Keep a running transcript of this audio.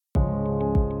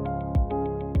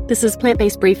This is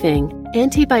Plant-Based Briefing,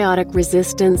 Antibiotic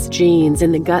Resistance Genes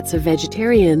in the Guts of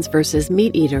Vegetarians versus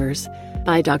Meat Eaters,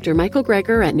 by Dr. Michael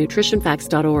Greger at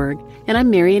nutritionfacts.org. And I'm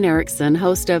Marian Erickson,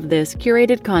 host of this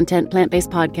curated content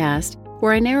plant-based podcast,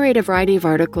 where I narrate a variety of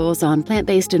articles on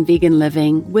plant-based and vegan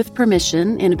living with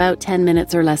permission in about 10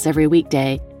 minutes or less every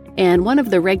weekday. And one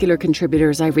of the regular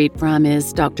contributors I read from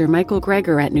is Dr. Michael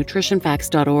Greger at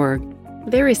nutritionfacts.org.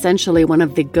 They're essentially one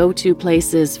of the go-to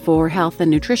places for health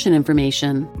and nutrition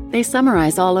information. They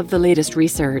summarize all of the latest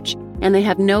research, and they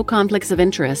have no conflicts of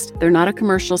interest. They're not a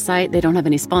commercial site. They don't have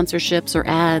any sponsorships or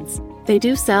ads. They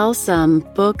do sell some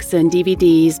books and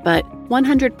DVDs, but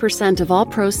 100% of all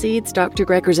proceeds Dr.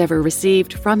 Greger's ever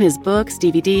received from his books,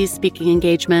 DVDs, speaking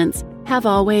engagements have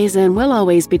always and will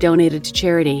always be donated to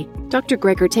charity. Dr.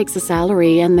 Greger takes a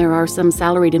salary, and there are some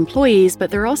salaried employees,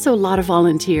 but there are also a lot of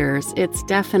volunteers. It's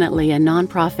definitely a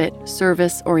nonprofit,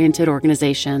 service-oriented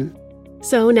organization.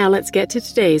 So now let's get to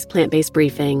today's plant-based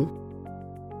briefing.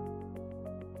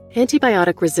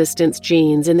 Antibiotic resistance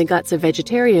genes in the guts of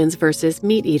vegetarians versus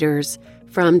meat eaters,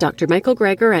 from Dr. Michael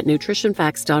Greger at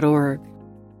nutritionfacts.org.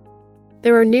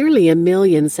 There are nearly 1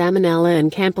 million Salmonella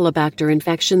and Campylobacter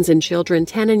infections in children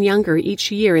 10 and younger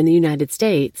each year in the United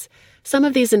States. Some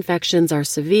of these infections are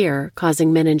severe,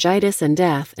 causing meningitis and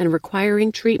death and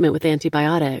requiring treatment with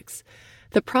antibiotics.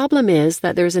 The problem is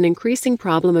that there's an increasing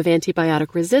problem of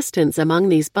antibiotic resistance among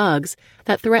these bugs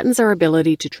that threatens our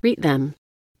ability to treat them.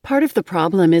 Part of the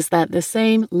problem is that the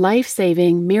same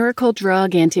life-saving miracle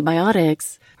drug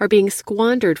antibiotics are being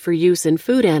squandered for use in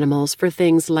food animals for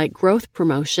things like growth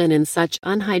promotion in such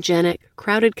unhygienic,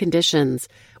 crowded conditions,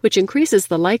 which increases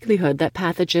the likelihood that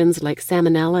pathogens like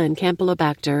Salmonella and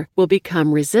Campylobacter will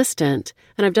become resistant,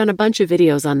 and I've done a bunch of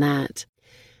videos on that.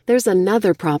 There's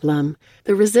another problem.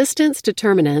 The resistance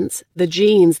determinants, the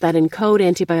genes that encode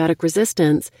antibiotic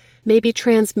resistance, may be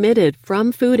transmitted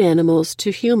from food animals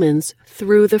to humans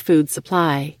through the food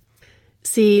supply.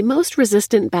 See, most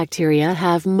resistant bacteria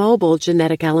have mobile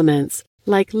genetic elements,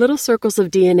 like little circles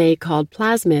of DNA called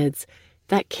plasmids,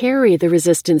 that carry the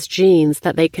resistance genes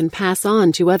that they can pass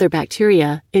on to other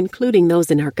bacteria, including those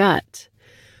in our gut.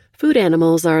 Food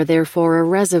animals are therefore a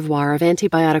reservoir of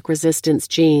antibiotic resistance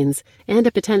genes and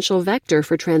a potential vector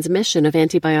for transmission of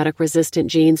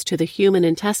antibiotic-resistant genes to the human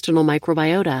intestinal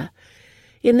microbiota.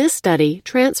 In this study,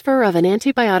 transfer of an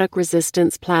antibiotic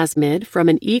resistance plasmid from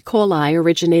an E. coli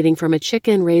originating from a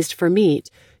chicken raised for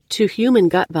meat to human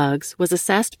gut bugs was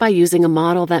assessed by using a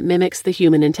model that mimics the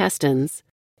human intestines.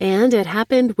 And it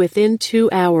happened within 2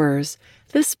 hours.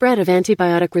 This spread of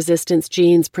antibiotic resistance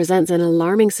genes presents an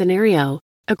alarming scenario,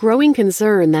 a growing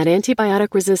concern that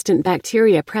antibiotic-resistant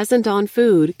bacteria present on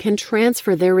food can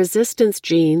transfer their resistance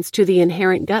genes to the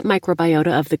inherent gut microbiota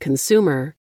of the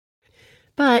consumer.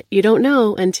 But you don't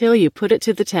know until you put it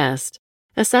to the test.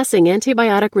 Assessing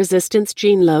antibiotic resistance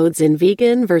gene loads in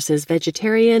vegan versus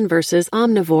vegetarian versus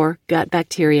omnivore gut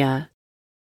bacteria.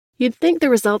 You'd think the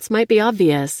results might be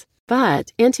obvious,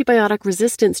 but antibiotic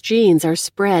resistance genes are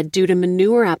spread due to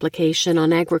manure application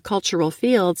on agricultural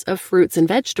fields of fruits and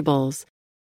vegetables.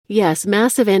 Yes,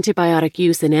 massive antibiotic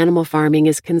use in animal farming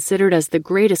is considered as the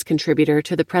greatest contributor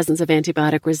to the presence of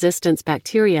antibiotic resistance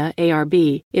bacteria,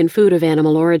 ARB, in food of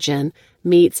animal origin,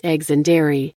 meats, eggs, and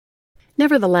dairy.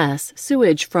 Nevertheless,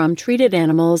 sewage from treated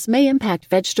animals may impact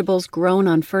vegetables grown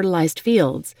on fertilized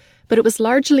fields, but it was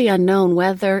largely unknown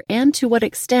whether and to what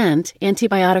extent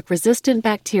antibiotic-resistant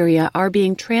bacteria are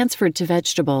being transferred to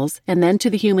vegetables and then to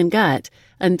the human gut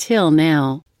until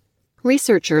now.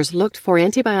 Researchers looked for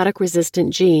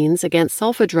antibiotic-resistant genes against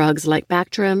sulfa drugs like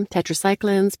Bactrim,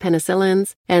 tetracyclines,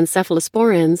 penicillins, and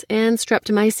cephalosporins, and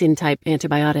streptomycin-type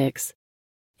antibiotics.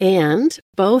 And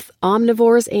both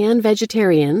omnivores and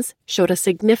vegetarians showed a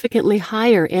significantly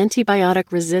higher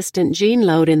antibiotic-resistant gene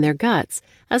load in their guts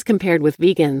as compared with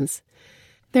vegans.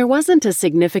 There wasn't a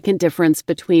significant difference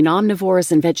between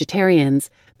omnivores and vegetarians,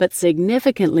 but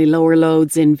significantly lower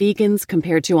loads in vegans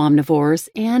compared to omnivores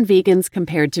and vegans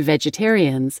compared to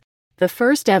vegetarians. The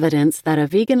first evidence that a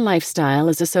vegan lifestyle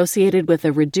is associated with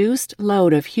a reduced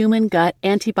load of human gut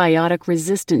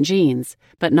antibiotic-resistant genes,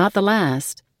 but not the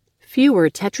last. Fewer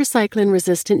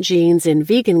tetracycline-resistant genes in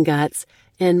vegan guts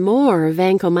and more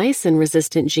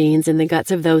vancomycin-resistant genes in the guts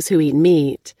of those who eat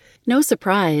meat. No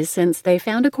surprise, since they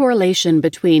found a correlation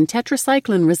between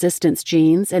tetracycline resistance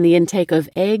genes and the intake of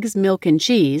eggs, milk, and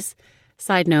cheese.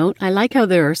 Side note, I like how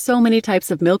there are so many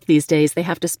types of milk these days they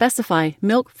have to specify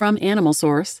milk from animal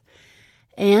source.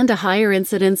 And a higher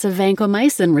incidence of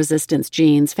vancomycin resistance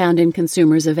genes found in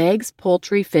consumers of eggs,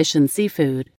 poultry, fish, and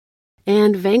seafood.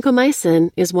 And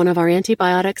vancomycin is one of our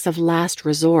antibiotics of last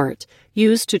resort,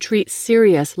 used to treat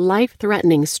serious,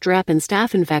 life-threatening strep and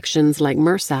staph infections like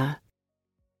MRSA.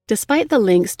 Despite the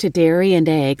links to dairy and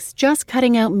eggs, just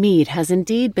cutting out meat has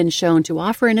indeed been shown to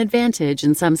offer an advantage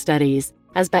in some studies,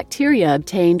 as bacteria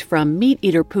obtained from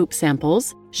meat-eater poop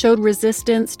samples showed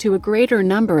resistance to a greater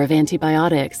number of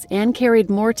antibiotics and carried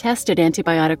more tested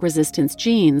antibiotic resistance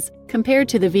genes compared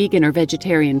to the vegan or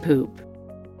vegetarian poop.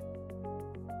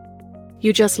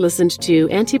 You just listened to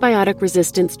Antibiotic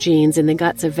Resistance Genes in the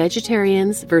Guts of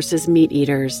Vegetarians versus Meat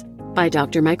Eaters by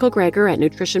Dr. Michael Greger at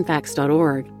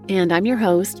nutritionfacts.org. And I'm your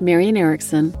host, Marian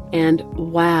Erickson. And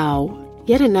wow,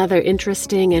 yet another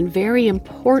interesting and very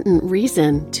important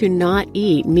reason to not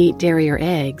eat meat, dairy, or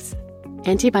eggs.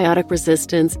 Antibiotic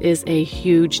resistance is a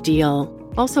huge deal,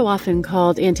 also often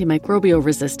called antimicrobial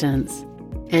resistance.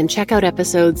 And check out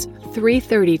episodes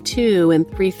 332 and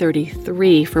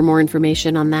 333 for more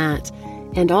information on that.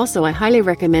 And also, I highly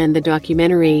recommend the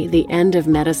documentary The End of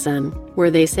Medicine,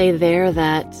 where they say there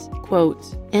that, quote,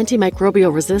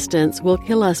 antimicrobial resistance will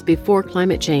kill us before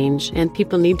climate change, and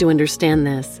people need to understand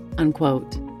this,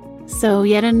 unquote. So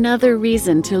yet another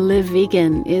reason to live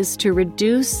vegan is to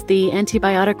reduce the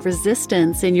antibiotic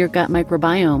resistance in your gut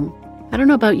microbiome. I don't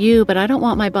know about you, but I don't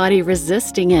want my body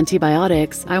resisting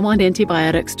antibiotics. I want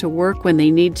antibiotics to work when they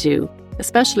need to,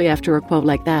 especially after a quote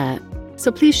like that.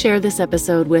 So please share this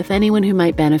episode with anyone who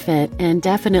might benefit, and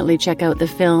definitely check out the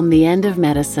film The End of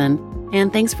Medicine.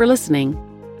 And thanks for listening.